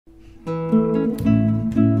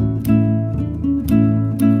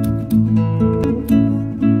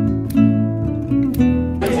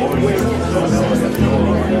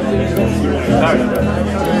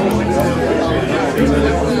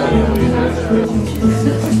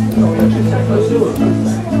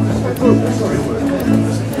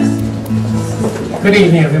Good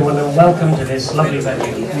evening everyone and welcome to this lovely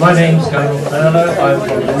venue. My name's Donal Ryan, I'm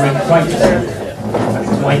from Limerick Writers Centre and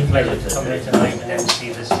it's my pleasure to come here tonight and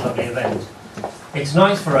MC this lovely event. It's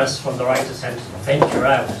nice for us from the Writers Centre to venture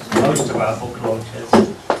out most of our book launches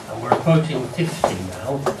and we're approaching 50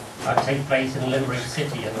 now that take place in Limerick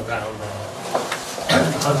City and around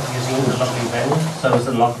Hunt Museum is a lovely venue, so is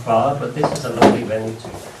the Loch Bar, but this is a lovely venue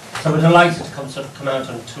too. So we're delighted to come out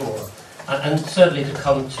on tour. And certainly to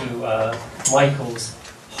come to Michael's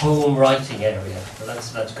home writing area, so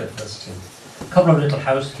that's good for us too. A couple of little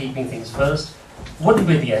housekeeping things first. Wouldn't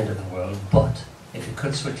be the end of the world, but if you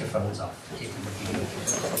could switch your phones off, it would be good.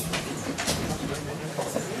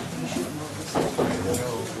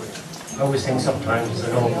 I always think sometimes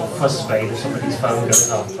there's an awful fuss fade if somebody's phone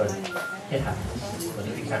goes off, but it happens. But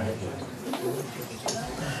if you can, it would.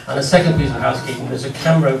 And a second piece of housekeeping, there's a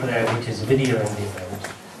camera over there which is videoing the event.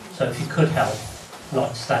 So if you could help,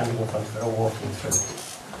 not standing in front of it or walking through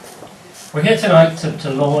it. We're here tonight to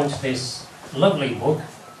launch this lovely book,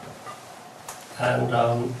 and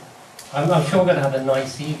I'm sure we're going to have a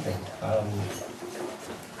nice evening.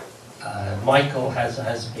 Michael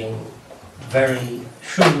has been very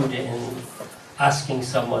shrewd in asking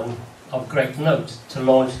someone of great note to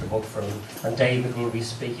launch the book for him, and David will be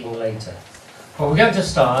speaking later. But we're going to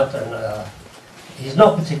start, and he's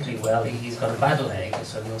not particularly well, he's got a bad leg,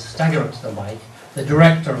 so he'll stagger up to the mic. The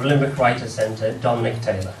director of Limerick Writers Centre, Dominic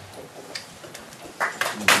Taylor.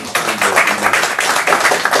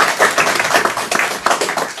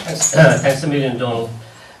 Thanks a million, Donal.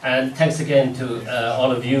 And thanks again to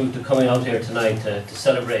all of you for coming out here tonight to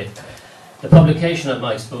celebrate the publication of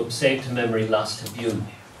Mike's book, Saved to Memory, Lost to View.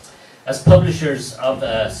 As publishers of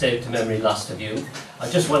Saved to Memory, Lost to View, I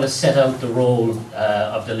just want to set out the role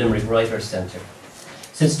of the Limerick Writers Centre.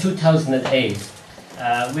 Since 2008,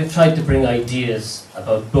 we've tried to bring ideas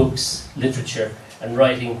about books, literature and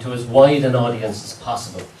writing to as wide an audience as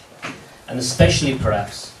possible, and especially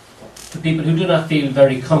perhaps to people who do not feel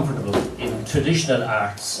very comfortable in traditional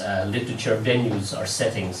arts, literature, venues or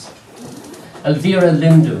settings. Elvira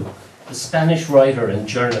Lindu, the Spanish writer and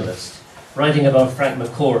journalist, writing about Frank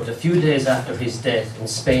McCourt a few days after his death in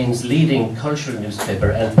Spain's leading cultural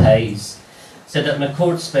newspaper El País, said that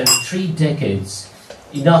McCourt spent 3 decades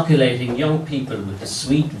inoculating young people with the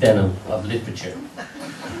sweet venom of literature.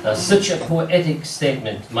 Now, such a poetic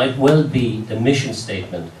statement might well be the mission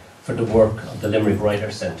statement for the work of the Limerick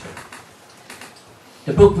Writers Centre.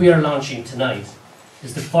 The book we are launching tonight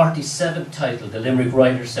is the 47th title the Limerick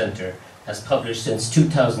Writers Centre has published since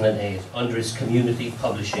 2008 under its community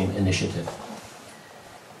publishing initiative.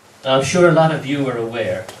 Now, I'm sure a lot of you are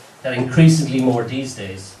aware that increasingly more these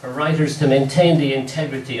days, for writers to maintain the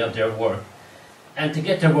integrity of their work and to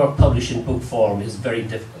get their work published in book form is very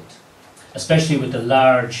difficult, especially with the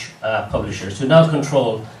large publishers who now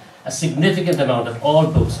control a significant amount of all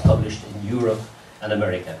books published in Europe and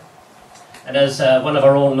America. And as one of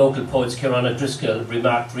our own local poets, Kieran O'Driscoll,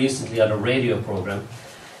 remarked recently on a radio programme,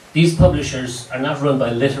 these publishers are not run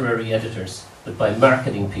by literary editors, but by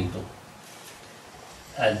marketing people.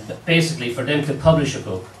 And basically, for them to publish a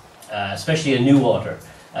book, especially a new author,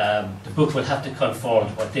 the book will have to conform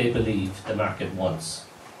to what they believe the market wants.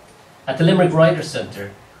 At the Limerick Writers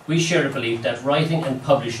Centre, we share the belief that writing and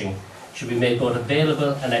publishing should be made both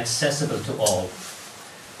available and accessible to all.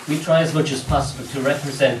 We try as much as possible to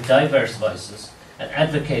represent diverse voices and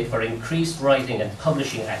advocate for increased writing and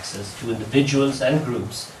publishing access to individuals and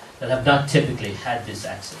groups that have not typically had this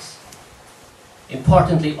access.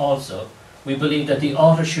 Importantly also, we believe that the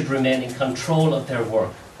author should remain in control of their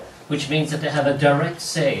work, which means that they have a direct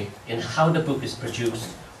say in how the book is produced,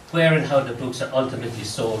 where and how the books are ultimately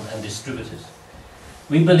sold and distributed.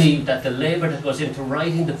 We believe that the labour that goes into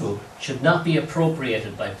writing the book should not be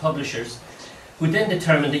appropriated by publishers who then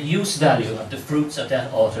determine the use value of the fruits of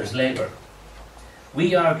that author's labour.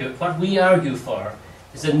 What we argue for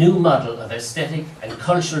is a new model of aesthetic and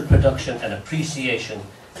cultural production and appreciation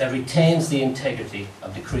that retains the integrity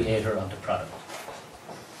of the creator of the product.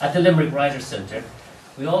 At the Limerick Writers Centre,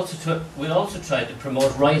 we also try to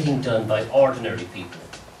promote writing done by ordinary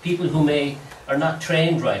people who are not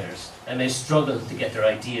trained writers and may struggle to get their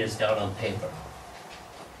ideas down on paper.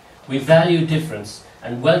 We value difference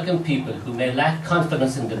and welcome people who may lack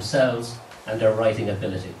confidence in themselves and their writing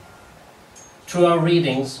ability. Through our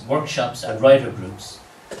readings, workshops and writer groups,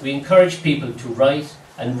 we encourage people to write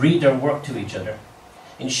and read their work to each other.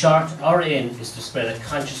 In short, our aim is to spread a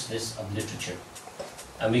consciousness of literature,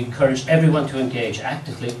 and we encourage everyone to engage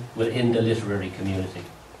actively within the literary community.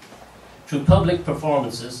 Through public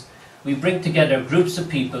performances, we bring together groups of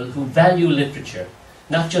people who value literature,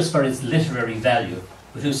 not just for its literary value,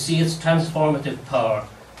 but who see its transformative power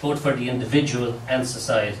both for the individual and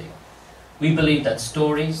society. We believe that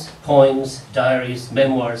stories, poems, diaries,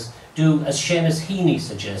 memoirs do, as Seamus Heaney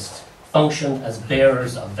suggests, function as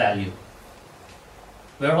bearers of value.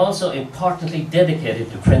 We are also importantly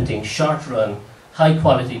dedicated to printing short-run,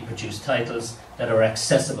 high-quality produced titles that are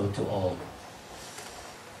accessible to all.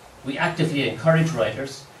 We actively encourage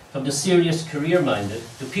writers, from the serious career-minded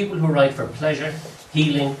to people who write for pleasure,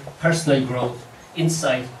 healing, personal growth,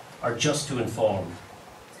 insight, or just to inform.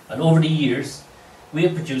 And over the years, we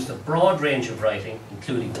have produced a broad range of writing,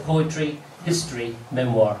 including poetry, history,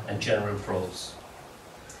 memoir, and general prose.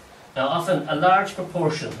 Now, often a large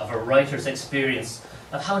proportion of a writer's experience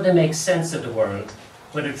of how they make sense of the world,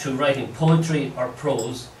 whether through writing poetry or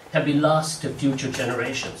prose, can be lost to future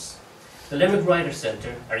generations. The Limerick Writers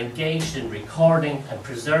Centre are engaged in recording and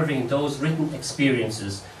preserving those written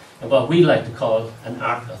experiences in what we like to call an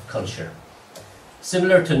ark of culture.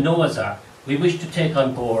 Similar to Noah's Ark, we wish to take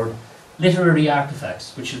on board literary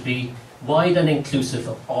artefacts which should be wide and inclusive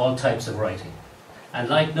of all types of writing. And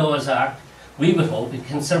like Noah's Ark, we would hope it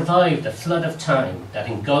can survive the flood of time that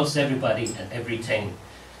engulfs everybody and everything,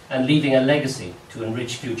 and leaving a legacy to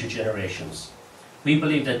enrich future generations. We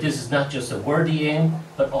believe that this is not just a worthy aim,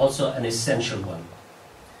 but also an essential one.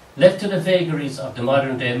 Left to the vagaries of the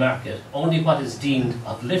modern day market, only what is deemed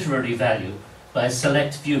of literary value by a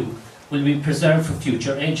select few will be preserved for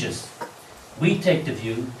future ages. We take the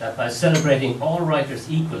view that by celebrating all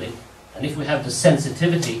writers equally, and if we have the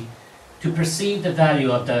sensitivity to perceive the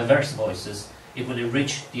value of diverse voices, it will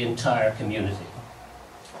enrich the entire community.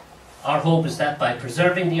 Our hope is that by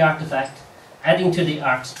preserving the artefact, adding to the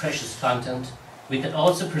ark's precious content, we can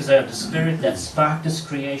also preserve the spirit that sparked its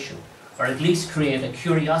creation, or at least create a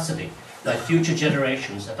curiosity by future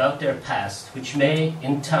generations about their past, which may,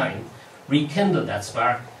 in time, rekindle that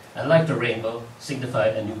spark and, like the rainbow, signify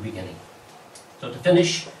a new beginning. So to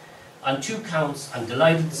finish, on two counts, I'm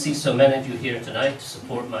delighted to see so many of you here tonight to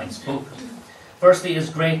support Mike's book. Firstly, it's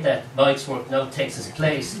great that Mike's work now takes its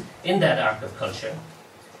place in that ark of culture,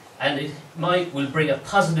 and Mike will bring a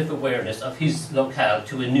positive awareness of his locale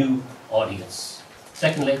to a new audience.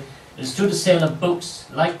 Secondly, it is through the sale of books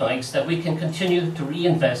like Mike's that we can continue to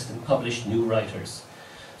reinvest and publish new writers.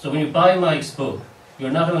 So when you buy Mike's book, you're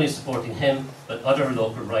not only supporting him, but other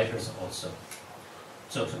local writers also.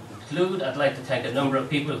 So to conclude, I'd like to thank a number of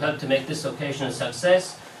people who helped to make this occasion a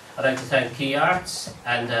success. I'd like to thank Quay Arts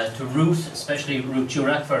and to Ruth, especially Ruth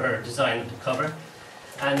Durack, for her design of the cover,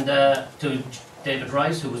 and to David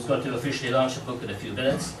Rice, who was going to officially launch the book in a few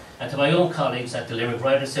minutes, and to my own colleagues at the Limerick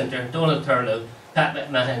Writers Centre, Donal Ryan, Pat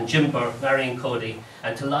McMahon, Jim Burke, Marion Cody,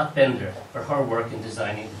 and to Lot Bender for her work in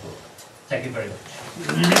designing the book. Thank you very much.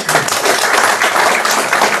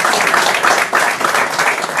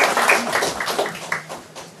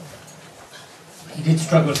 He did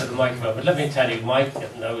struggle for the microphone, but let me tell you, Mike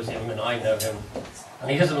knows him and I know him,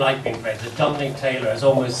 and he doesn't like being praised. Dominic Taylor has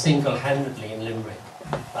almost single-handedly in Limerick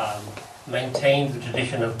maintained the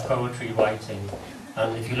tradition of poetry writing,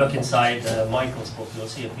 and if you look inside Michael's book, you'll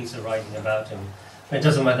see a piece of writing about him. And it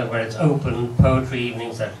doesn't matter where it's open, poetry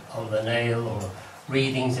evenings On the Nail or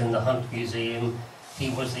readings in the Hunt Museum. He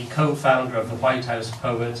was the co-founder of the White House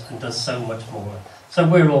Poets and does so much more. So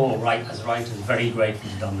we're all, as writers, very grateful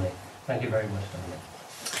to Dominic. Thank you very much, Dominic.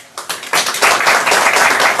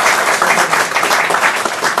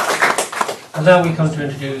 And now we come to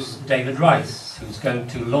introduce David Rice, who's going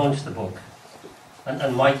to launch the book.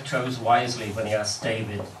 And Mike chose wisely when he asked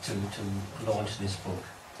David to launch this book.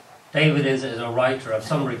 David is a writer of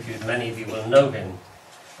some repute, many of you will know him,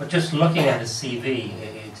 but just looking at his CV,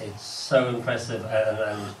 it's so impressive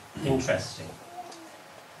and interesting.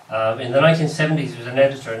 In the 1970s, he was an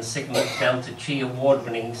editor and Sigmund Delta Chi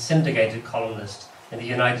award-winning syndicated columnist in the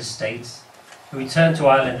United States, who returned to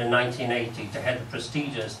Ireland in 1980 to head the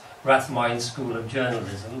prestigious Rathmines School of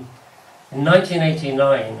Journalism. In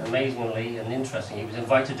 1989, amazingly and interestingly, he was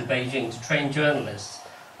invited to Beijing to train journalists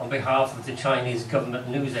on behalf of the Chinese government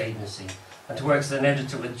news agency and to work as an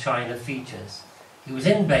editor with China Features. He was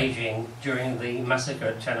in Beijing during the massacre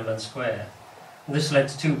at Tiananmen Square. And this led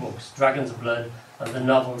to two books, Dragon's Blood and the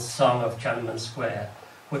novel Song of Tiananmen Square,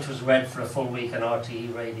 which was read for a full week on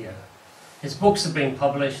RTE radio. His books have been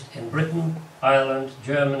published in Britain, Ireland,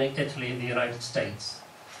 Germany, Italy, and the United States.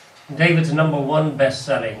 And David's #1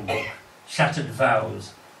 best-selling book, Shattered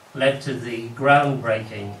Vows, led to the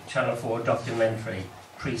groundbreaking Channel 4 documentary,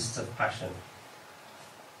 Priests of Passion.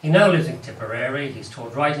 He now lives in Tipperary. He's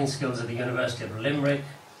taught writing skills at the University of Limerick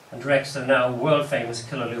and directs the now world-famous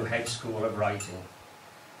Killaloe Hedge School of Writing.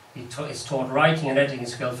 He's taught writing and editing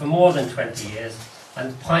skills for more than 20 years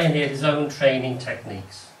and pioneered his own training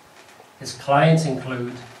techniques. His clients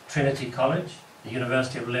include Trinity College, the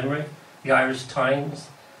University of Limerick, the Irish Times,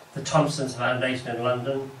 the Thompson's Foundation in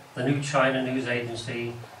London, the New China News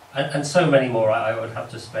Agency, and so many more. I would have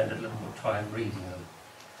to spend a little more time reading them.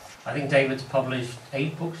 I think David's published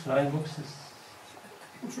 8 books, 9 books.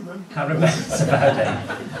 Can't remember. It's about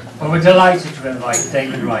 8. But we're delighted to invite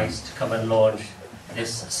David Rice to come and launch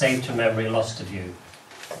this Saved to Memory, Lost to View.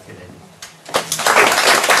 Get in.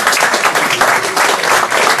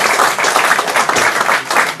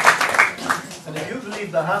 And if you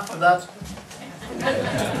believe the half of that,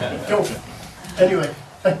 don't. Anyway,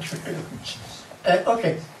 thank you very much.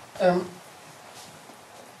 Okay.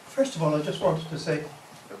 First of all, I just wanted to say,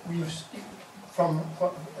 from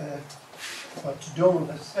what Donal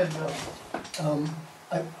has said now,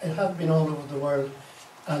 it has been all over the world,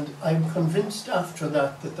 and I'm convinced after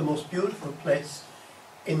that that the most beautiful place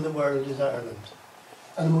in the world is Ireland.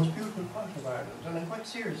 And the most beautiful part of Ireland, and I'm quite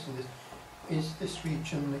serious in this, is this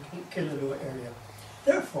region, the Killaloe area.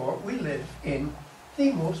 Therefore, we live in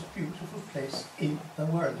the most beautiful place in the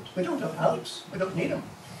world. We don't have Alps, we don't need them.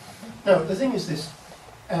 Now, the thing is this,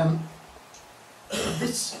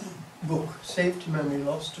 this book, Saved to Memory,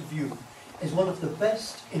 Lost to View, is one of the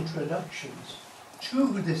best introductions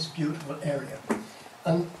to this beautiful area.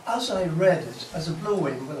 And as I read it, as a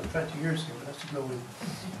blow-in, well, 20 years ago, that's a blow-in,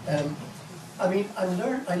 I mean,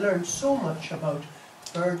 I learned so much about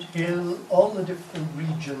Birdhill, all the different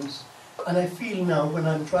regions, and I feel now when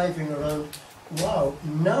I'm driving around, wow,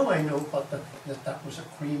 now I know what that was a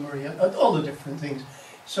creamery and all the different things.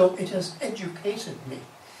 So it has educated me.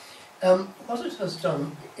 What it has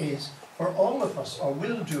done is, for all of us, or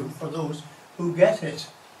will do for those who get it,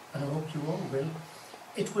 and I hope you all will,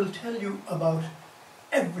 it will tell you about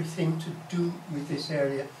everything to do with this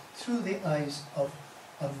area through the eyes of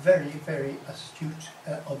a very, very astute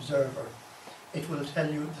observer. It will tell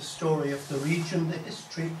you the story of the region, the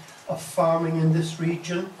history of farming in this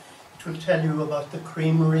region. It will tell you about the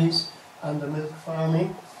creameries and the milk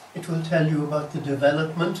farming. It will tell you about the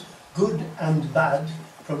development, good and bad,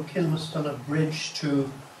 from Kilmastonagh Bridge to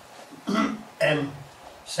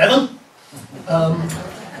M7,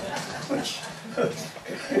 which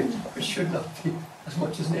should not be as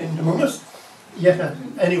much as named among us. Yet,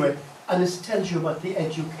 anyway, and it tells you about the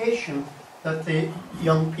education that the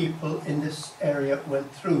young people in this area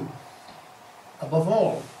went through. Above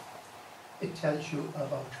all, it tells you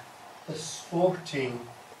about the sporting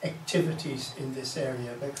activities in this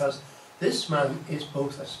area, because this man is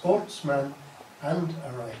both a sportsman and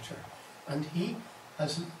a writer, and he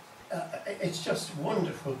has, it's just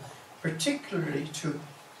wonderful, particularly to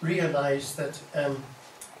realise that,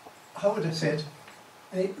 how would I say it,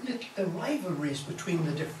 the rivalries between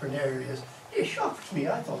the different areas. It shocked me.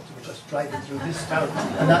 I thought they were just driving through this town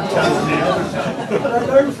and that town and the other town. But I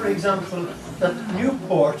learned, for example, that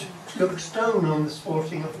Newport looks down on the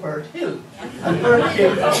sporting of Birdhill, and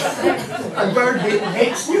Birdhill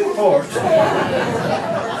hates Newport.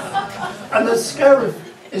 And the Scariff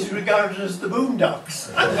is regarded as the Boondocks.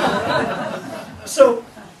 So,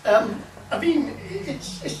 I mean,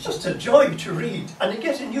 it's just a joy to read, and you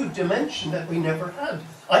get a new dimension that we never had.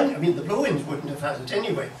 I mean, the blow-ins wouldn't have had it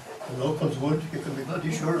anyway. The locals would, you can be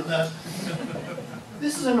bloody sure of that.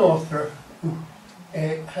 This is an author who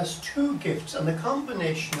has 2 gifts, and the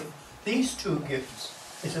combination of these 2 gifts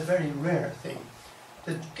is a very rare thing.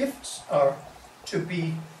 The gifts are to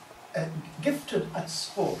be gifted at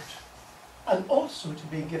sport, and also to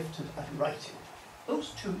be gifted at writing.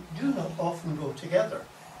 Those 2 do not often go together,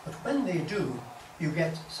 but when they do, you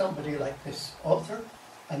get somebody like this author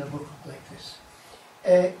and a book like this.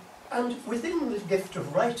 And within the gift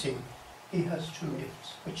of writing, he has 2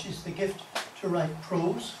 gifts, which is the gift to write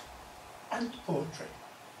prose and poetry.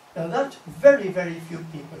 Now that, very, very few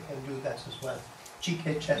people can do that as well.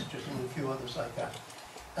 G.K. Chesterton and a few others like that.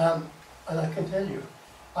 And I can tell you,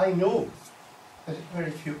 I know that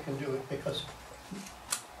very few can do it, because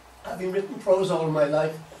having written prose all my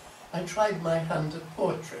life, I tried my hand at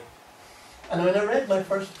poetry. And when I read my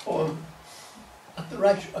first poem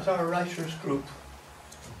at our writers' group,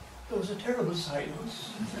 there was a terrible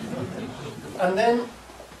silence. And then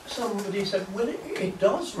somebody said, well, it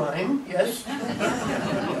does rhyme, yes.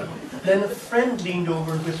 Then a friend leaned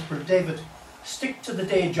over and whispered, David, stick to the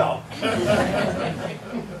day job.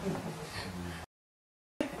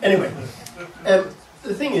 Anyway,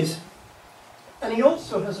 the thing is, and he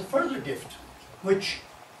also has a further gift, which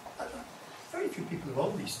very few people have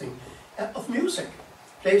all these things, of music.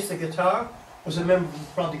 Plays the guitar, was a member of the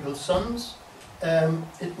Prodigal Sons,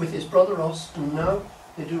 with his brother Austin now,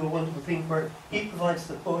 they do a wonderful thing where he provides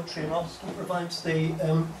the poetry and Austin provides the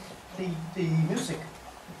music.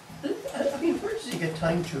 I mean, where does he get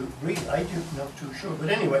time to read? I'm not too sure, but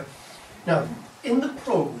anyway. Now, in the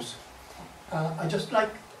prose, I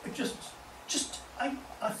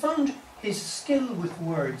found his skill with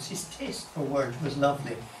words, his taste for words was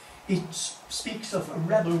lovely. He speaks of a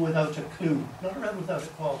rebel without a clue, not a rebel without a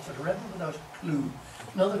cause, but a rebel without a clue.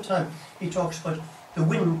 Another time, he talks about the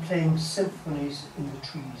wind playing symphonies in the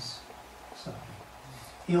trees. So,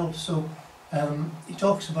 he also he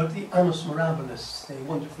talks about the annus mirabilis, the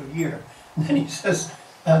wonderful year. And then he says,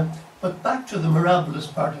 but back to the mirabilis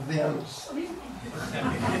part of the annus. I mean,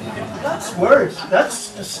 that's words,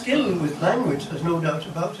 that's a skill with language, there's no doubt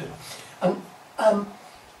about it.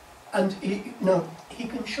 And he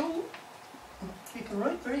can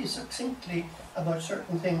write very succinctly about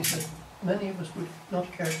certain things that many of us would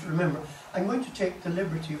not care to remember. I'm going to take the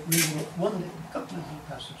liberty of reading a couple of little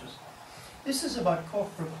passages. This is about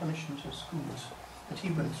corporal punishment in schools that he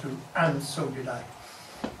went through, and so did I.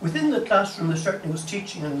 Within the classroom there certainly was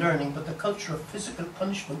teaching and learning, but the culture of physical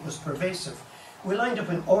punishment was pervasive. We lined up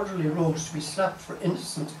in orderly rows to be slapped for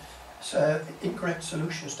innocent, incorrect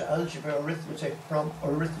solutions to algebra or arithmetic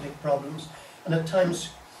problems, and at times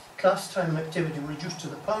class time activity reduced to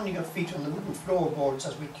the pounding of feet on the wooden floorboards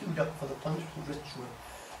as we queued up for the punishment ritual.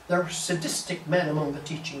 There were sadistic men among the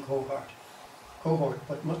teaching cohort,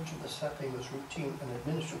 but much of the slapping was routine and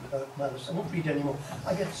administered without malice. I won't read anymore.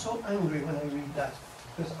 I get so angry when I read that,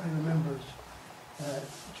 because I remember it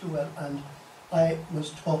too well, and I was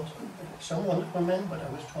taught some wonderful men, but I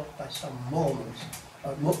was taught by some Mormons.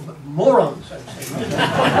 Morons, I'd say.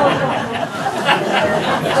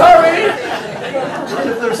 Sorry! And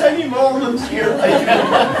if there's any Mormons here, I do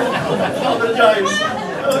apologize.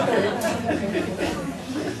 Okay.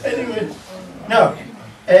 Anyway, now,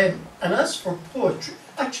 and as for poetry,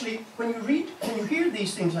 actually, when you hear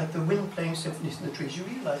these things like the wind playing symphonies in the trees, you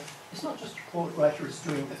realise it's not just a poet writer is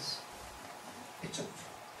doing this. It's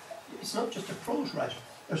not just a prose writer.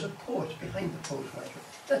 There's a poet behind the prose writer.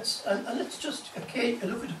 And let's just look at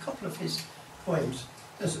a couple of his poems.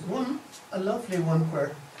 There's a lovely one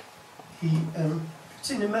where it's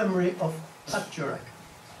in the memory of Michael Durack.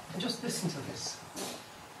 And just listen to this.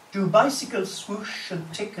 Do bicycles swoosh and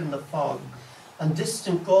tick in the fog, and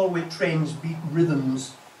distant Galway trains beat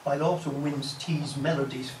rhythms, while autumn winds tease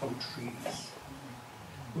melodies from trees.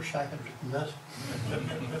 Wish I had written that.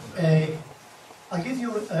 I'll give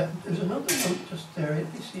you, there's another one just there,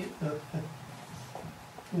 you see it?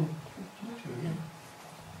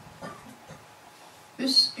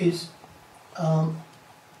 This is,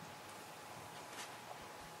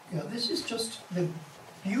 this is just the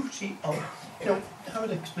beauty of, how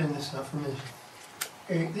would I explain this now for a minute?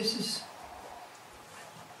 This is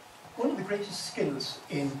one of the greatest skills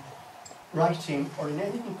in writing or in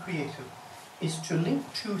anything creative is to link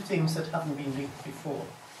two things that haven't been linked before.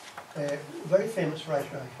 A very famous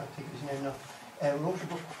writer, I can't think of his name now, wrote a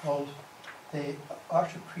book called The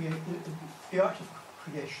Art of Creation,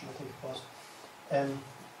 I think it was.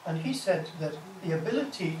 And he said that the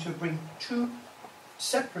ability to bring two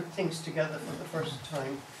separate things together for the first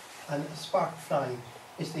time and a spark flying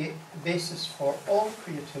is the basis for all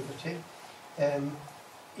creativity,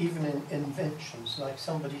 even in inventions. Like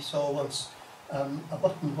somebody saw once a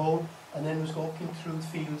buttonhole and then was walking through the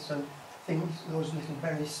fields and those little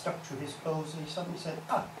berries stuck to his clothes, and he suddenly said,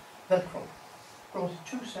 Velcro. Brought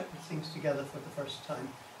two separate things together for the first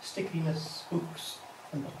time. Stickiness, hooks,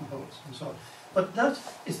 and buttonholes, and so on. But that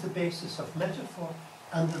is the basis of metaphor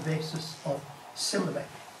and the basis of simile.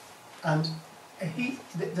 And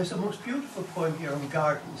there's a most beautiful poem here on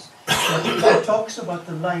gardens. It talks about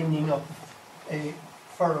the lining up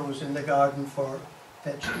furrows in the garden for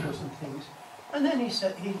vegetables and things. And then he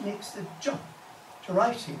makes the jump to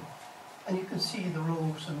writing. And you can see the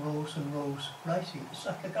rows and rows and rows writing. It's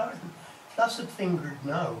like a garden. Placid-fingered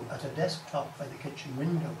now at a desktop by the kitchen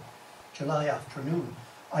window, July afternoon,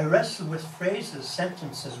 I wrestle with phrases,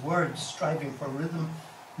 sentences, words, striving for rhythm,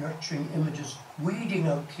 nurturing images, weeding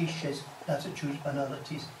out cliches, latitudes,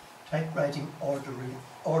 banalities, typewriting orderly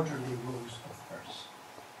rows of verse.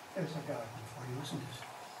 There's a garden for you, isn't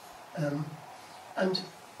it? And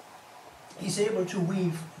he's able to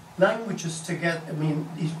weave languages together. I mean,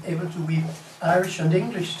 he's able to weave Irish and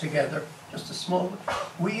English together. Just a small.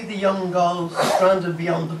 We, the young gulls, stranded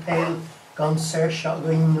beyond the pale, gone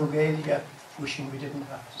searching no Gaelia, wishing we didn't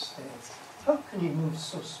have to stay. How can he move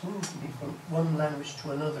so smoothly from one language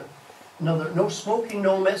to another? No smoking,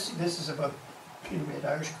 no messing. This is about Killaloe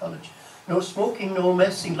Irish College. No smoking, no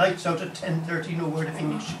messing. Lights out at 10:30. No word of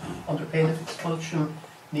English under pain of expulsion.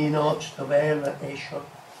 ní náid do bhéile é seo,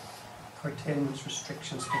 curtailments,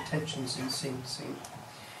 restrictions, detentions in Sing Sing.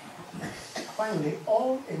 Finally,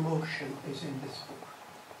 all emotion is in this book.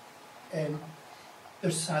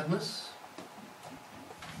 There's sadness,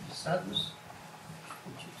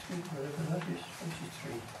 23, wherever that is,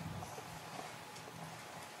 23.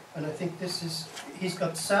 And I think this is, he's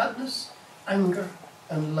got sadness, anger,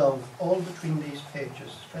 and love all between these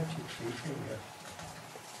pages. 23, here we are.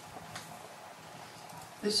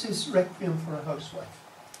 This is Requiem for a Housewife.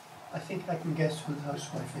 I think I can guess who the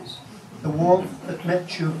housewife is. The warmth that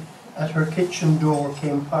met you at her kitchen door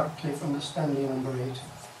came partly from the Stanley No. 8.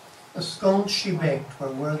 The scones she baked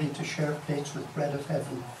were worthy to share plates with bread of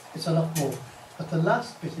heaven. It's a lot more. But the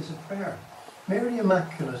last bit is a prayer. Mary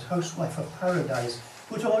Immaculate, housewife of paradise,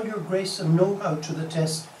 put all your grace and know-how to the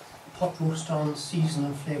test. Pot roast on, season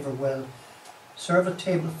and flavour well. Serve a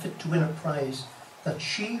table fit to win a prize, that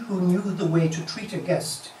she who knew the way to treat a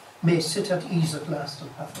guest may sit at ease at last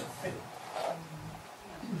and have her fill.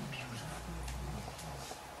 Beautiful.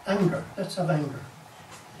 Anger. Let's have anger.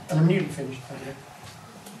 And I'm nearly finished, by the way.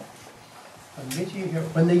 And wait till you hear.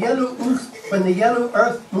 When the yellow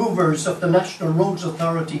earth movers of the National Roads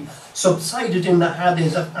Authority subsided in the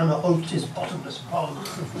Hades of Annaholt's bottomless pond,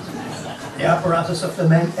 the apparatus of the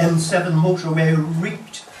M7 motorway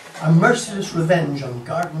reaped a merciless revenge on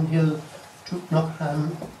Garden Hill,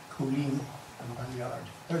 Knockhan, Coolin and Banyard.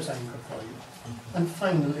 There's anger for you. And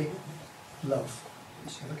finally, love.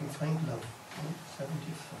 Let's see if I can find love.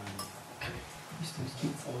 75. These things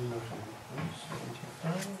keep falling out of me.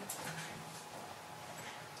 75.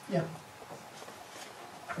 Yeah.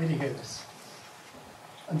 Really hear this.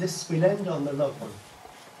 And this, we'll end on the love one.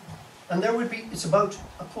 And there would be, it's about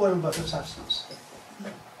a poem about assassins.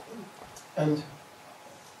 And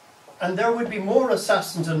there would be more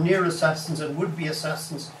assassins and near assassins and would-be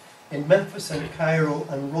assassins in Memphis and Cairo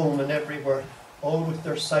and Rome and everywhere, all with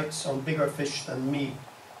their sights on bigger fish than me,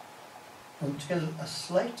 until a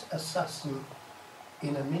slight assassin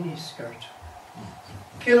in a mini-skirt,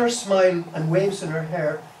 killer smile and waves in her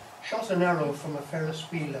hair, shot an arrow from a Ferris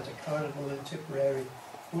wheel at a carnival in Tipperary,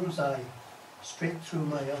 bullseye, straight through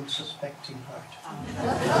my unsuspecting heart.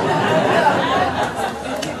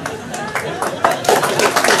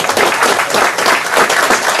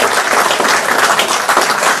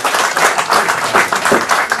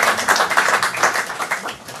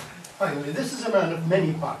 Finally, this is a man of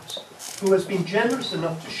many parts who has been generous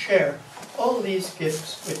enough to share all these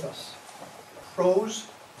gifts with us. Prose,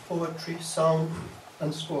 poetry, song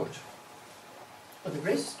and sport. But the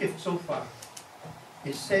greatest gift so far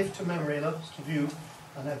is saved to memory, lost to view,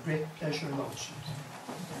 and I have great pleasure in launching it.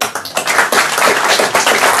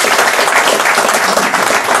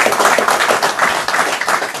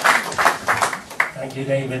 Thank you,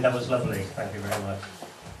 David. That was lovely. Thank you very much.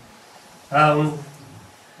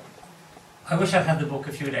 I wish I'd had the book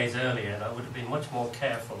a few days earlier, and I would have been much more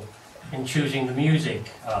careful in choosing the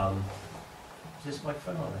music. Is this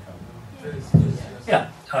microphone on? Yeah,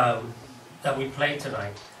 that we played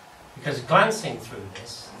tonight. Because glancing through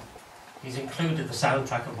this, he's included the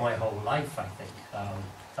soundtrack of my whole life, I think.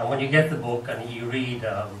 And when you get the book and you read,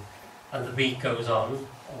 and the beat goes on,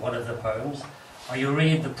 one of the poems, or you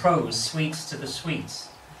read the prose, Sweets to the Sweets,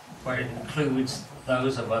 where it includes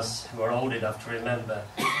those of us who are old enough to remember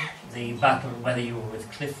the battle, whether you were with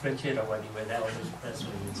Cliff Richard or whether you were with Elvis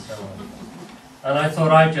Presley and so on. And I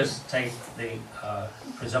thought I'd just take the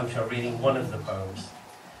presumption of reading one of the poems.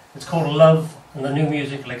 It's called Love and the New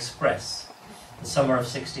Musical Express, the summer of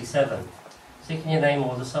 '67. So can you name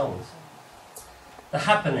all the songs? The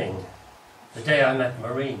Happening, the day I met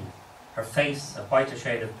Maureen, her face a whiter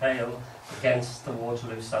shade of pale against the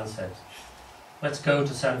Waterloo sunset. Let's go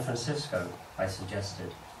to San Francisco, I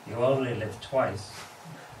suggested. You only live twice.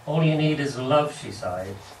 All you need is love, she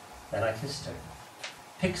sighed. Then I kissed her.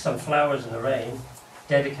 Picked some flowers in the rain,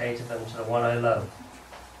 dedicated them to the one I love.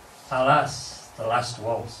 Alas, the last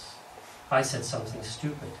waltz. I said something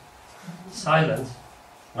stupid. Silent,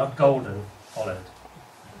 not golden, followed.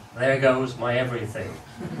 There goes my everything.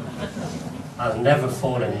 I'll never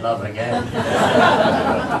fall in love again.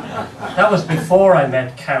 That was before I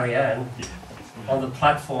met Quay Arts on the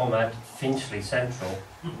platform at Finchley Central.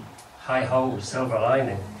 Hi-ho, silver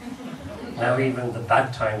lining. Now even the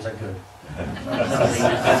bad times are good.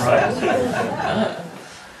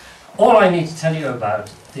 All I need to tell you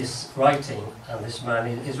about this writing and this man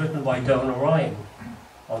is written by Donal Ryan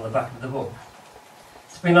on the back of the book.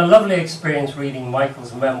 It's been a lovely experience reading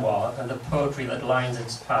Michael's memoir and the poetry that lines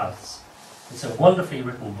its paths. It's a wonderfully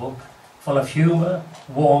written book, full of humour,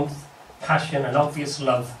 warmth, passion and obvious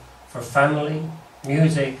love for family,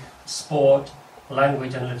 music, sport,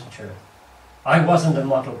 language and literature. I wasn't a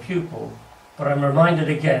model pupil, but I'm reminded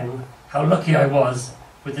again how lucky I was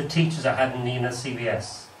with the teachers I had in Nina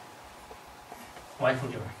CBS. Michael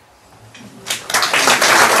Durack.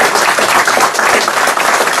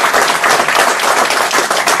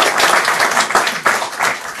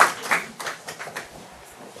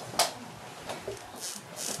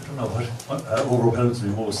 I don't know what overwhelms me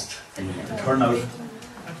most, the turnout.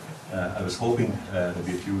 I was hoping there'd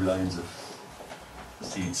be a few lines of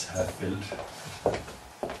seats half filled.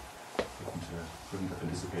 Couldn't have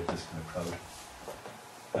anticipated this kind of crowd.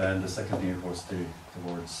 And the second thing, of course, the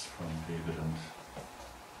words from David and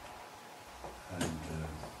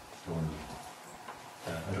Donal. I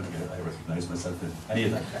don't think I recognise myself in any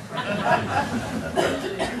of that.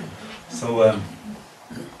 So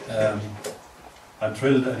I'm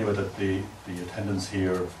thrilled anyway that the attendance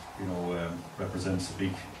here, represents a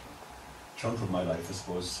big chunk of my life, I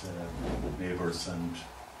suppose. Neighbours and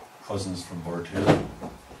cousins from Birdhill,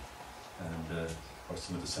 and of course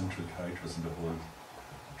some of the central characters in the whole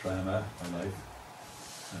drama, my life.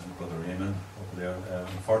 And brother Eamon over there.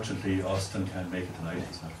 Unfortunately, Austin can't make it tonight.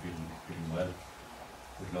 He's not feeling well.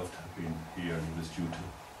 Would love to have been here. He was due to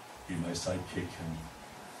be my sidekick and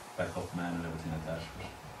backup man and everything like that. But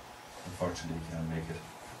unfortunately, he can't make it.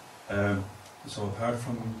 So apart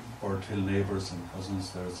from Birdhill neighbours and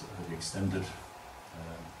cousins, there's the extended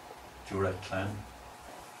Durack clan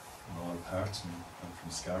from all parts, and from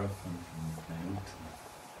Scariff and from Maynooth and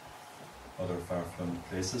other far-flung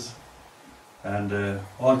places. And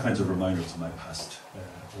all kinds of reminders of my past.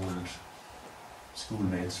 Old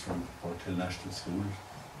schoolmates from Birdhill National School.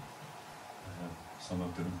 Some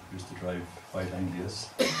of them used to drive white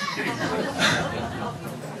Anglias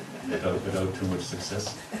without too much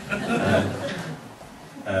success.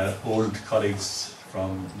 Old colleagues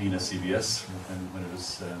from Nina CBS when it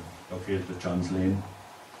was located at John's Lane.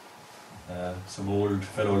 Some old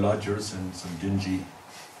fellow lodgers in some dingy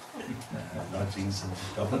lodgings in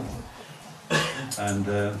Dublin. And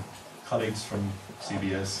colleagues from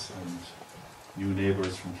CBS and new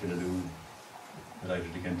neighbours from Killaloe.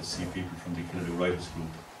 Delighted again to see people from the Killaloe Writers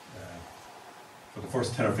Group. For the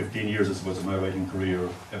first 10 or 15 years, I suppose, of my writing career,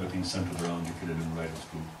 everything centred around the Killaloe Writers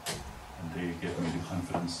Group. And they gave me the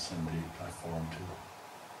confidence and the platform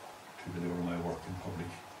to deliver my work in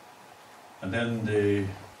public. And then the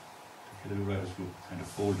Killaloe Writers Group kind of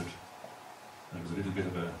folded. And there was a little bit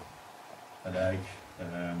of a lag.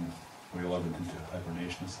 We all went into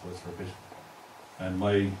hibernation, I suppose, for a bit. And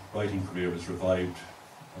my writing career was revived,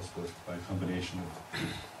 I suppose, by a combination of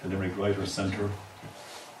the Limerick Writers Centre,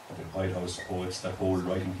 the White House poets, that whole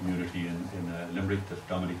writing community in Limerick that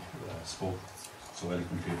Dominic spoke so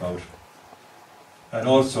eloquently about. And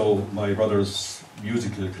also my brother's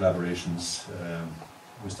musical collaborations.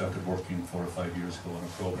 We started working 4 or 5 years ago on a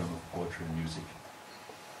programme of poetry and music.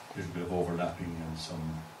 A little bit of overlapping and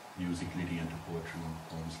some music leading into poetry and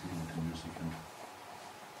poems leading into music. And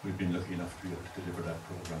we've been lucky enough to be able to deliver that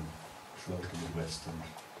programme throughout the Midwest and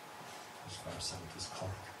as far south as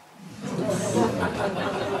Cork.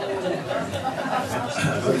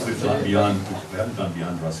 I think we've gone beyond, we haven't gone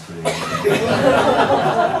beyond Roscrea.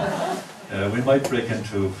 We might break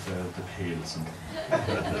into the Pale or something.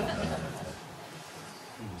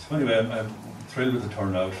 So anyway, I'm thrilled with the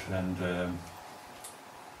turnout, and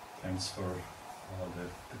thanks for all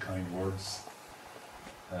the kind words.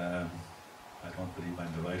 I don't believe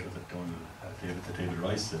I'm the writer that David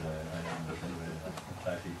Rice said I am, but anyway, I'm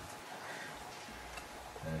glad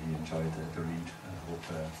he enjoyed the read, and I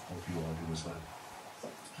hope you all do as well.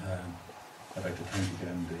 I'd like to thank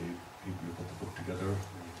again the people who put the book together,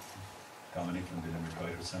 Dominic and the Limerick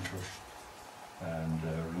Writers Centre, and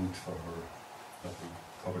Ruth for her lovely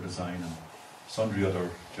cover design, and sundry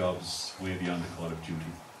other jobs way beyond the call of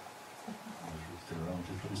duty. Still around,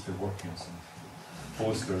 she's probably still working on some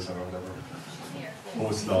posters or whatever.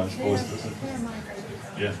 Post-launch posters.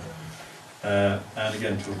 Yeah. And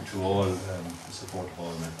again to all the support of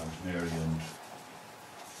all my family, Mary and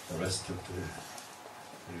the rest of the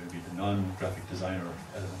non-graphic designer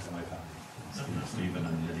element of my family, Stephen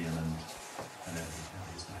and Lillian and Eddie.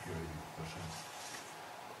 He's not here even. But,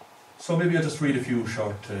 so maybe I'll just read a few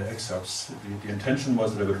short excerpts. The intention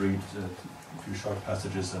was that I would read a few short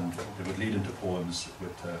passages and they would lead into poems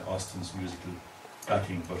with Austin's musical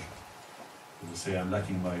backing, but as I say, I'm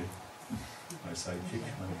lacking my sidekick,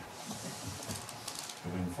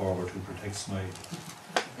 going forward, who protects my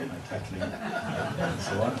tackling and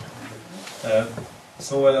so on.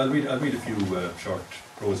 So I'll read a few short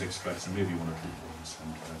prose extracts and maybe 1 or 2 poems.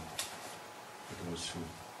 And for those who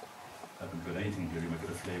haven't read anything here, you might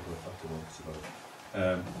get a flavour of what the work is about.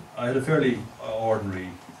 I had a fairly ordinary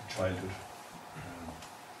childhood,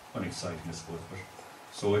 unexciting I suppose, but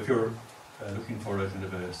so if you're looking for a kind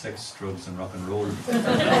of a sex, drugs and rock and roll I'm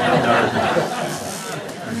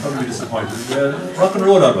probably disappointed. Rock and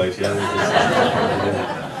roll alright,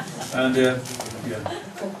 yeah. And there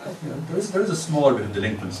is a small bit of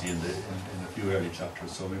delinquency in a few early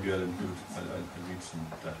chapters, so maybe I'll read some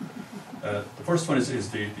of that. The first one is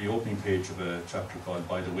the opening page of a chapter called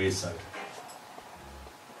By the Wayside.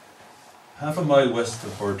 Half a mile west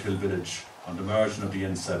of Birdhill village, on the margin of the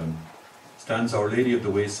N7, stands Our Lady of the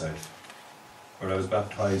Wayside, where I was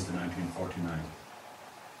baptised in 1949.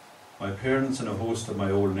 My parents and a host of my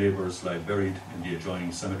old neighbours lie buried in the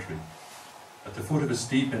adjoining cemetery, at the foot of a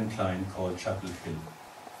steep incline called Chapel Hill,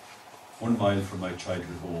 1 mile from my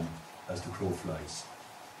childhood home as the crow flies.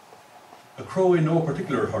 A crow in no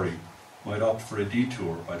particular hurry might opt for a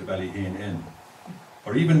detour by the Ballyhane Inn,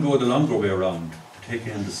 or even go the longer way around to take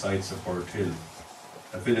in the sights of Birdhill,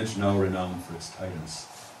 a village now renowned for its tidings.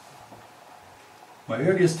 My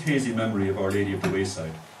earliest hazy memory of Our Lady of the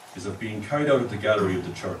Wayside is of being carried out of the gallery of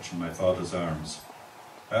the church in my father's arms,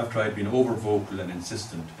 after I had been over-vocal and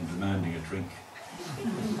insistent in demanding a drink.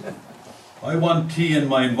 "I want tea in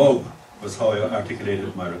my mug," was how I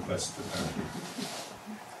articulated my request, apparently.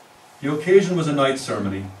 The occasion was a night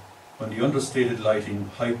ceremony, when the understated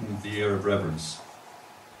lighting heightened the air of reverence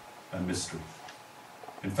and mystery.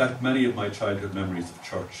 In fact, many of my childhood memories of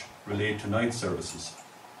church relate to night services,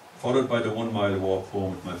 followed by the 1 mile walk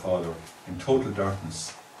home with my father in total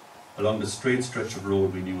darkness, along the straight stretch of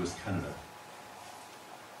road we knew as Canada.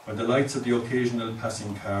 When the lights of the occasional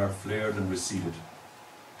passing car flared and receded,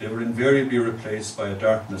 they were invariably replaced by a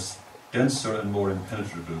darkness denser and more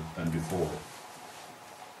impenetrable than before.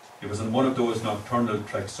 It was on one of those nocturnal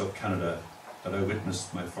treks up Canada that I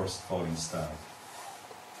witnessed my first falling star.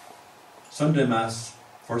 Sunday Mass,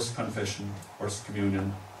 First Confession, First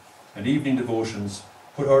Communion, and evening devotions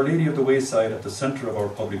put Our Lady of the Wayside at the centre of our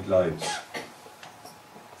public lives.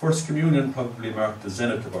 First Communion probably marked the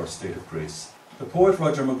zenith of our state of grace. The poet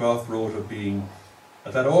Roger McGrath wrote of being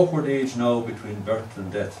at that awkward age now between birth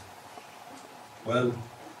and death. Well,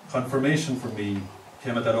 confirmation for me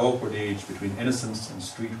came at that awkward age between innocence and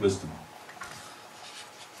street wisdom,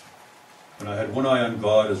 when I had one eye on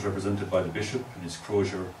God as represented by the bishop and his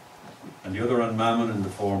crozier, and the other on mammon in the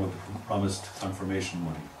form of the promised confirmation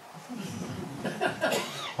money.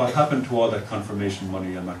 What happened to all that confirmation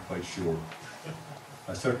money, I'm not quite sure.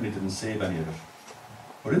 I certainly didn't save any of it.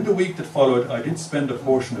 But in the week that followed, I did spend a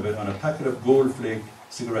portion of it on a packet of Gold Flake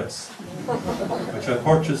cigarettes, which I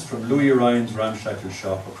purchased from Louis Ryan's ramshackle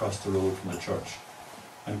shop across the road from the church,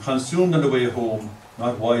 and consumed on the way home,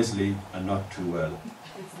 not wisely and not too well.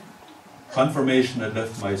 Confirmation had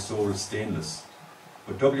left my soul stainless,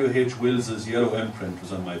 but W.H. Wills's yellow imprint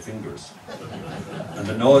was on my fingers, and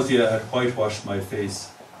the nausea had whitewashed my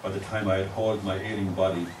face by the time I had hauled my ailing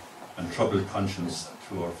body and troubled conscience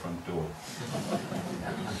through our front door.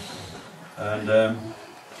 And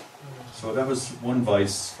so that was one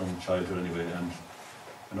vice from childhood anyway, and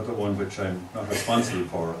another one which I'm not responsible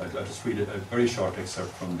for. I'll just read a very short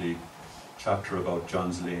excerpt from the chapter about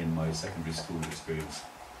John's Lane, my secondary school experience.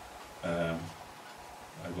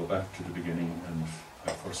 I go back to the beginning and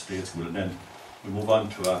my first day at school, and then we move on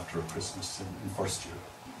to after Christmas in first year.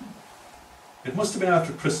 It must have been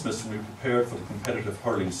after Christmas when we prepared for the competitive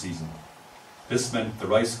hurling season. This meant the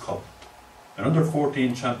Rice Cup, an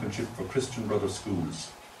under-14 championship for Christian Brother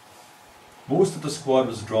schools. Most of the squad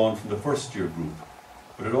was drawn from the first year group,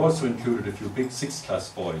 but it also included a few big 6th class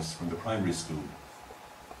boys from the primary school.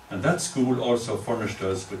 And that school also furnished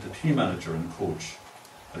us with the team manager and coach,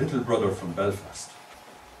 a little brother from Belfast.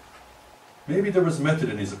 Maybe there was method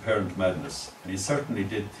in his apparent madness, and he certainly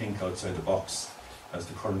did think outside the box, as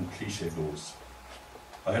the current cliché goes.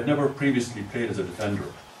 I had never previously played as a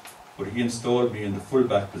defender, but he installed me in the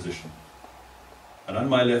full-back position. And on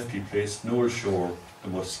my left he placed Noel Shore, the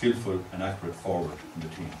most skillful and accurate forward in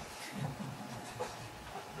the team.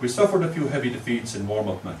 We suffered a few heavy defeats in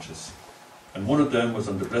warm-up matches, and one of them was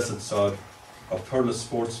on the blessed sod of Thurles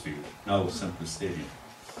Sports Field, now Semple Stadium,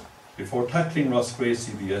 before tackling Roscrea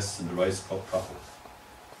CBS in the Rice Cup proper.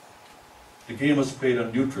 The game was played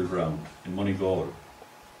on neutral ground in Moneygall,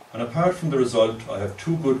 and apart from the result, I have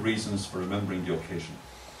two good reasons for remembering the occasion.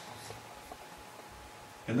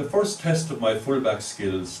 In the first test of my full-back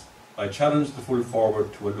skills, I challenged the full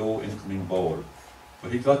forward to a low incoming ball,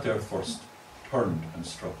 but he got there first, turned and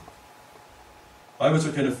struck. I was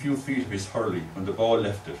within a few feet of his hurley when the ball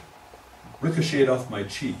left it, ricocheted off my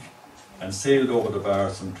cheek and sailed over the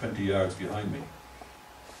bar some 20 yards behind me.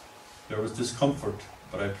 There was discomfort,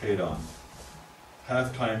 but I played on.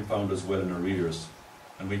 Half-time found us well in arrears,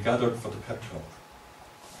 and we gathered for the pep talk.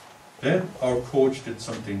 Then our coach did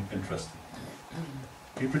something interesting.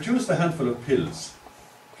 He produced a handful of pills,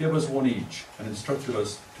 gave us one each, and instructed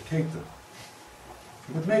us to take them.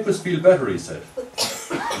 It would make us feel better, he said,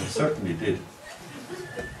 and it certainly did.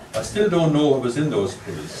 I still don't know what was in those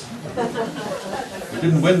pills. We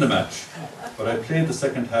didn't win the match, but I played the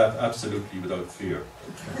second half absolutely without fear.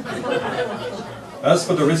 As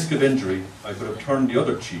for the risk of injury, I could have turned the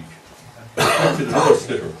other cheek, expected another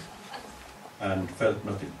slitter, and felt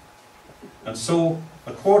nothing. And so,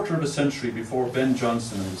 a quarter of a century before Ben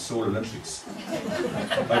Johnson and the Seoul Olympics,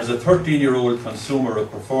 I was a 13-year-old consumer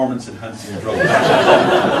of performance-enhancing drugs,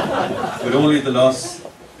 with only the loss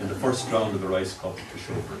in the first round of the Rice Cup to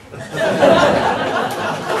show for it.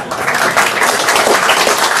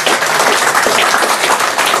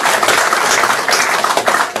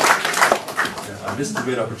 I missed a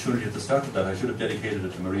great opportunity at the start of that. I should have dedicated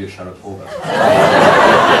it to Maria Sharapova.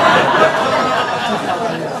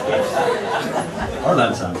 Or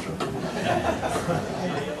Lance Armstrong.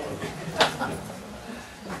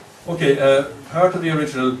 Okay, part of the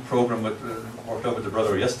original programme worked out with the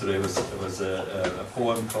brother yesterday was a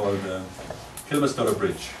poem called Killaloe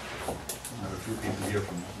Bridge. There are a few people here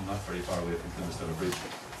from not very far away from Killaloe Bridge,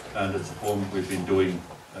 and it's a poem we've been doing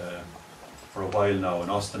for a while now.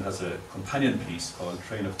 And Austin has a companion piece called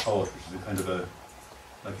Train of Thought, which is a kind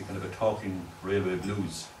of a talking railway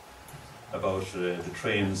blues about the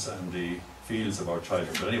trains and the fields of our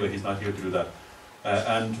childhood. But anyway, he's not here to do that.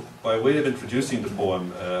 And by way of introducing the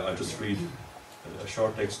poem, I'll just read a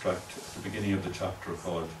short extract at the beginning of the chapter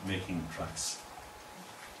called Making Tracks.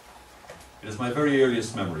 It is my very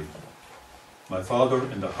earliest memory. My father,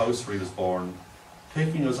 in the house where he was born,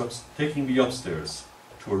 taking me upstairs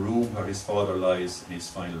to a room where his father lies in his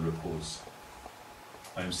final repose.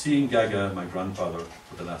 I am seeing Gaga, my grandfather,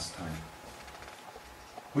 for the last time.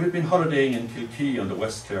 We have been holidaying in Kilkee on the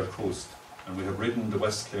West Clare coast, and we have ridden the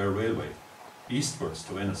West Clare Railway, eastwards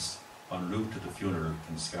to Ennis, en route to the funeral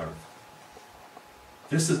in Scariff.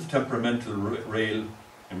 This is the temperamental rail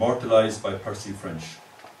immortalised by Percy French,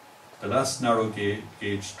 the last narrow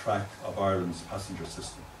gauge track of Ireland's passenger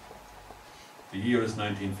system. The year is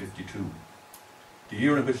 1952, the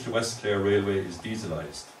year in which the West Clare Railway is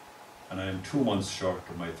dieselised, and I am 2 months short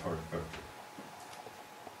of my 3rd birthday.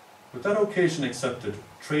 With that occasion accepted,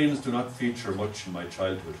 trains do not feature much in my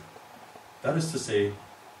childhood. That is to say,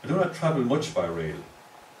 I do not travel much by rail.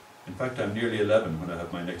 In fact, I am nearly 11 when I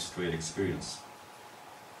have my next rail experience.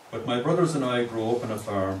 But my brothers and I grow up on a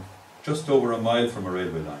farm just over a mile from a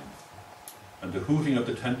railway line, and the hooting of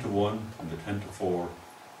the 10 to 1 and the 10 to 4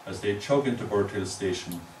 as they chug into Birdhill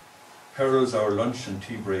Station heralds our lunch and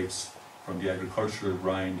tea breaks from the agricultural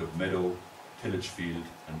grind of meadow, tillage field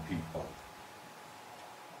and peat bog.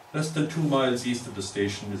 Less than 2 miles east of the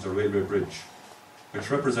station is a railway bridge,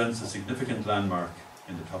 which represents a significant landmark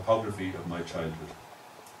in the topography of my childhood.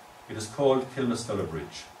 It is called Killaloe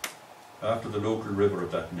Bridge, after the local river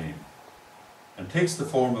of that name, and takes the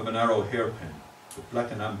form of a narrow hairpin with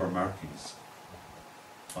black and amber markings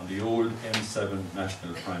on the old M7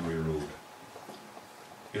 National Primary Road.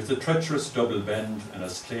 It is a treacherous double bend and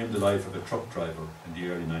has claimed the life of a truck driver in the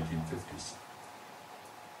early 1950s.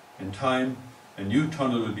 In time, a new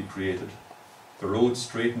tunnel will be created, the road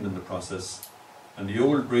straightened in the process, and the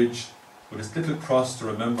old bridge, with its little cross to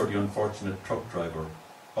remember the unfortunate truck driver,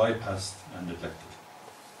 bypassed and neglected.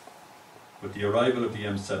 With the arrival of the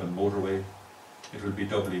M7 motorway, it will be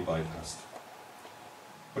doubly bypassed.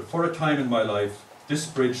 But for a time in my life, this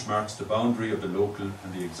bridge marks the boundary of the local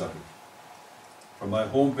and the exotic. From my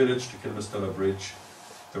home village to Killaloe Bridge,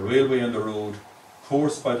 the railway and the road,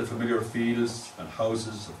 coursed by the familiar fields and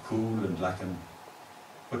houses of Cool and Lacken.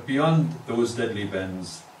 But beyond those deadly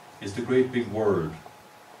bends is the great big world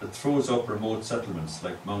that throws up remote settlements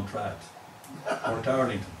like Mountrat, Port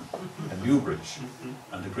Arlington and Newbridge,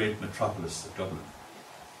 and the great metropolis of Dublin.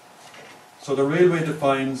 So the railway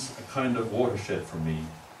defines a kind of watershed for me,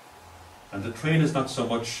 and the train is not so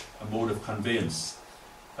much a mode of conveyance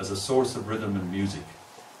as a source of rhythm and music,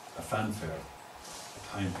 a fanfare, a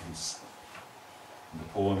timepiece. In the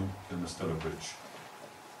poem Killaloe Bridge.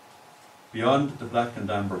 Beyond the black and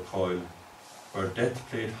amber coil, where death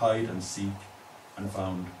played hide and seek and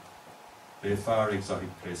found, lay far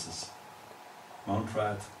exotic places.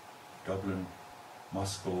 Mountrat, Dublin,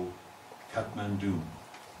 Moscow, Kathmandu.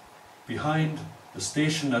 Behind, the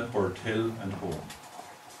station at Birdhill and home.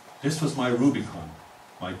 This was my Rubicon,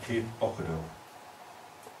 my Cape Bocado.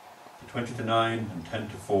 The 20 to 9 and 10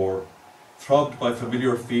 to 4, throbbed by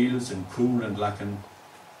familiar fields in Cool and Lacken,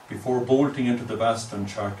 before bolting into the vast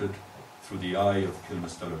uncharted through the eye of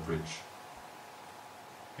Kilmastella Bridge.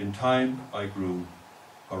 In time I grew,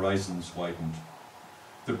 horizons widened.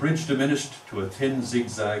 The bridge diminished to a thin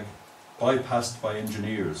zigzag, bypassed by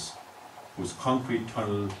engineers, whose concrete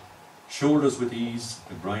tunnel shoulders with ease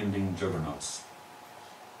the grinding juggernauts.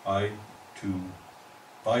 I, too,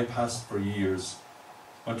 bypassed for years,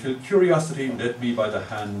 until curiosity led me by the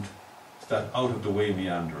hand to that out-of-the-way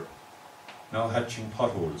meander, now hatching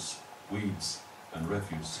potholes, weeds, and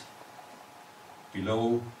refuse.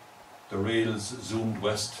 Below, the rails zoomed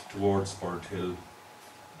west towards Birdhill.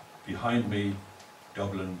 Behind me,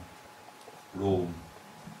 Dublin, Rome,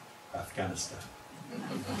 Afghanistan.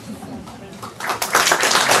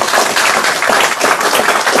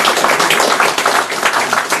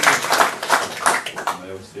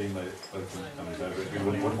 I was saying my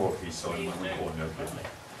welcome, one more piece, so I'm going there.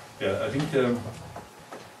 Yeah, I think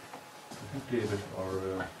David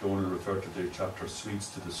or Donal referred to the chapter "Sweets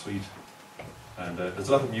to the Sweet," and there's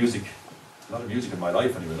a lot of music in my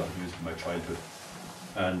life anyway, a lot of music in my childhood,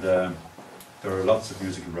 and there are lots of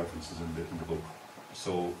musical references in the book.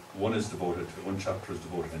 So one chapter is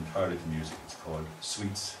devoted entirely to music. It's called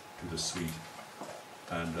 "Sweets to the Sweet,"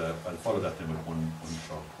 and I'll follow that then with one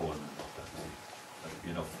short poem. That'll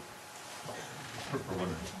be enough for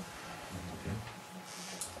one. Okay.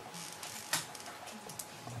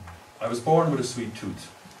 I was born with a sweet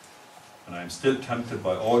tooth, and I am still tempted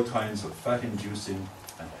by all kinds of fat-inducing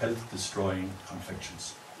and health-destroying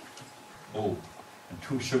confections. Oh, and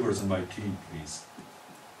 2 sugars in my tea, please.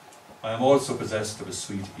 I am also possessed of a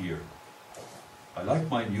sweet ear. I like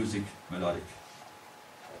my music melodic.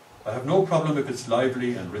 I have no problem if it's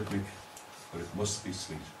lively and rhythmic, but it must be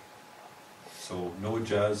sweet. So no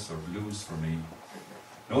jazz or blues for me,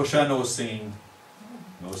 no Shano singing,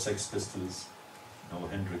 no Sex Pistols, no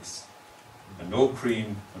Hendrix, and no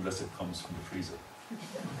cream unless it comes from the freezer.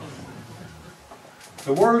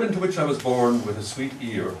 The world into which I was born with a sweet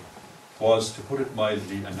ear was, to put it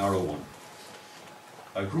mildly, a narrow one.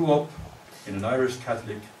 I grew up in an Irish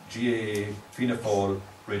Catholic GAA Fianna Fáil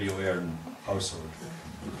Radio Eireann household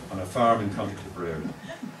on a farm in County Tipperary.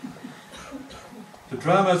 The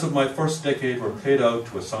dramas of my first decade were played out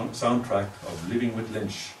to a soundtrack of Living with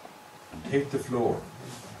Lynch and Take the Floor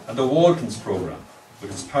and the Waltons programme,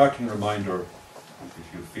 with its parting reminder,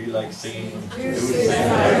 if you feel like singing, do sing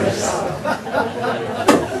Irish.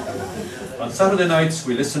 On Saturday nights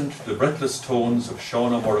we listened to the breathless tones of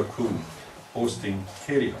Shauna Moracoo hosting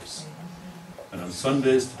Killaloe, and on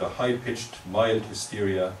Sundays to the high-pitched, mild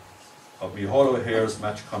hysteria of Micheál O'Hare's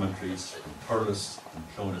match commentaries from Thurles and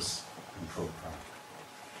Clones and Croke Park.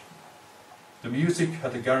 The music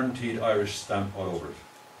had the guaranteed Irish stamp all over it.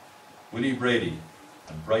 Willie Brady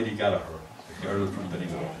and Bridie Gallagher, the girl from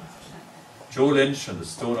Donegal. Joe Lynch and the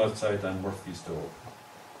Stone outside Dan Murphy's door.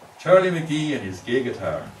 Charlie McGee and his gay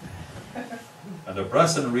guitar. And a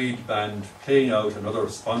brass and reed band playing out another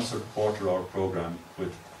sponsored quarter-hour programme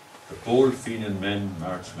with the Bold Fenian Men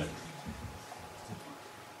March Medley.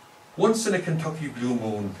 Once in a Kentucky blue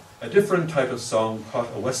moon, a different type of song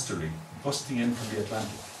caught a westerly busting in from the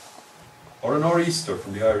Atlantic, or a nor'easter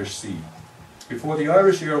from the Irish Sea, before the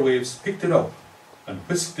Irish airwaves picked it up and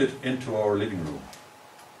whisked it into our living room.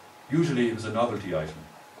 Usually it was a novelty item,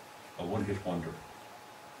 a one-hit wonder.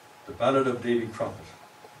 The Ballad of Davy Crockett,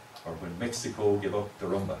 or When Mexico Gave Up the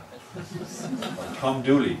Rumba, or Tom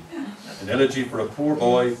Dooley, an elegy for a poor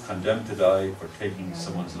boy condemned to die for taking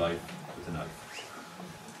someone's life with a knife.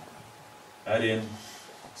 Add in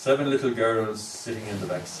 7 little girls sitting in the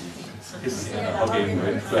back seat, kissing and hugging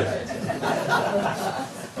with breath.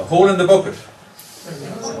 A hole in the bucket,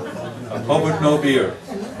 a pub with no beer,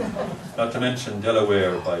 not to mention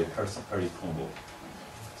Delaware by Perry Como.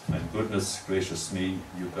 And goodness gracious me,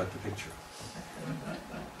 you've got the picture.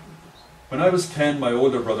 When I was 10, my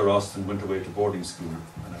older brother Austin went away to boarding school,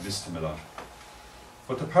 and I missed him a lot.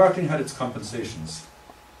 But the parting had its compensations.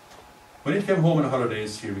 When he came home on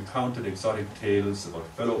holidays, he recounted exotic tales about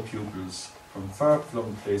fellow pupils from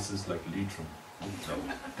far-flung places like Leitrim,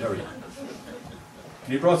 Derry.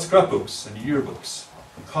 And he brought scrapbooks and yearbooks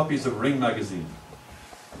and copies of Ring magazine.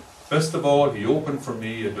 Best of all, he opened for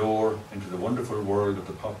me a door into the wonderful world of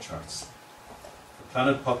the pop charts. The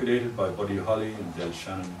planet populated by Buddy Holly and Del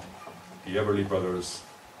Shannon, the Everly Brothers,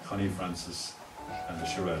 Connie Francis, and the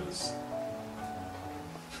Shirelles.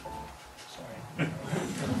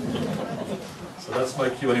 So that's my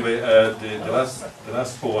cue anyway. The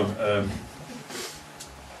last poem,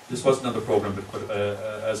 this wasn't on the programme, but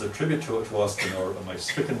as a tribute to Austin, or my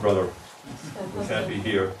stricken brother, who can't be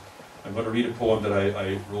here, I'm going to read a poem that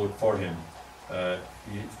I wrote for him.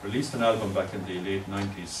 He released an album back in the late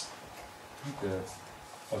 90s. I think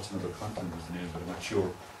What's Another Continent was the name, but I'm not sure.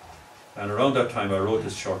 And around that time I wrote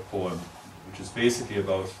this short poem, which is basically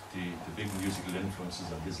about the big musical influences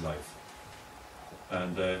of his life.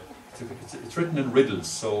 And it's written in riddles,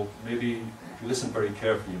 so maybe if you listen very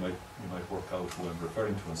carefully, you might work out who I'm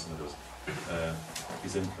referring to in some of those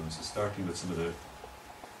his influences, starting with some of the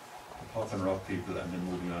pop and rock people, and then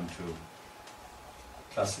moving on to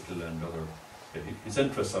classical and other. His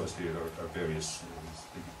interests obviously are various.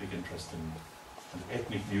 His big interest in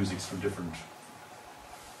ethnic musics from different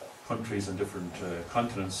countries and different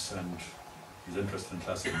continents, and he's interested in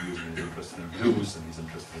classical music, he's interested in blues, and he's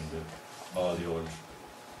interested in all the old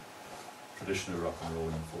traditional rock and roll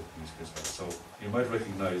and folk music as well. So you might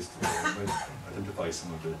recognise, you might identify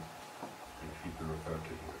some of the people referred to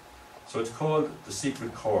here. So it's called The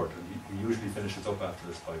Secret Chord, and he usually finishes up after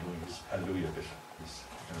this by doing his Hallelujah bit, his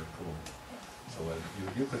inner poem. So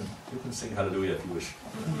you can sing Hallelujah if you wish.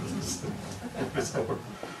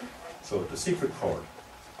 So The Secret Chord.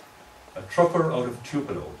 A trucker out of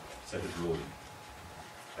Tupelo set it rolling.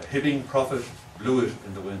 A hibbing prophet blew it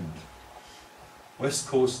in the wind. West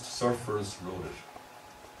Coast surfers rode it.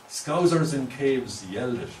 Scousers in caves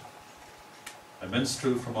yelled it. A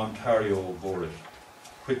minstrel from Ontario bore it,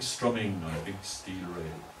 quick strumming on a big steel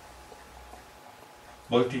rail.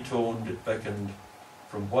 Multi-toned it beckoned,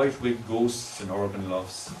 from white-wigged ghosts in organ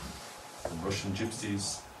lofts, from Russian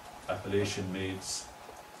gypsies, Appalachian maids,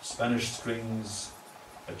 Spanish strings,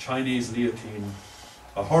 a Chinese leotine,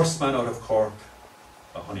 a horseman out of Cork,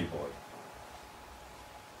 a honey boy.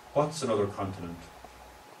 What's another continent,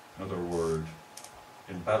 another world,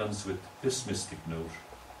 in balance with this mystic note,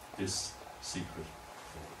 this secret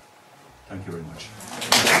chord? Thank you very much.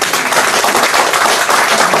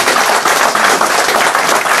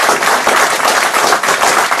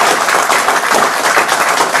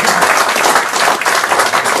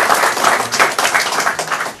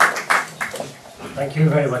 Thank you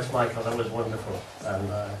very much, Michael. That was wonderful. And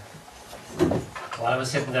while I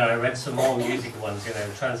was sitting there, I read some more music ones,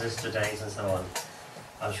 Transistor Days and so on.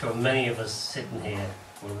 I'm sure many of us sitting here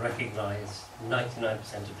will recognise 99%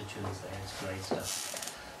 of the tunes there. It's great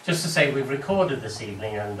stuff. Just to say, we've recorded this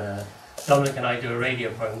evening, and Dominic and I do a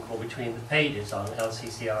radio program called Between the Pages on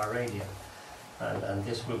LCCR Radio. And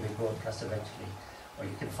this will be broadcast eventually, or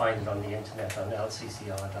you can find it on the internet on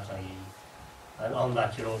lccr.ie. And on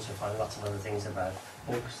that you'll also find lots of other things about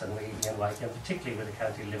books and reading and writing, and particularly with the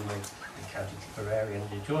County Limerick, the County Tipperary and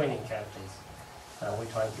the adjoining counties. We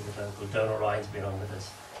try and keep it local. Donal Ryan's been on with us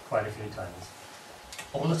quite a few times.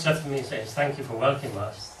 All that's left for me to say is thank you for welcoming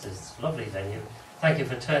us to this lovely venue. Thank you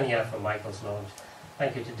for turning out for Michael's launch.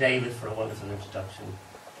 Thank you to David for a wonderful introduction.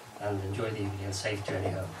 And enjoy the evening and safe journey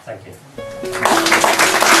home. Thank you.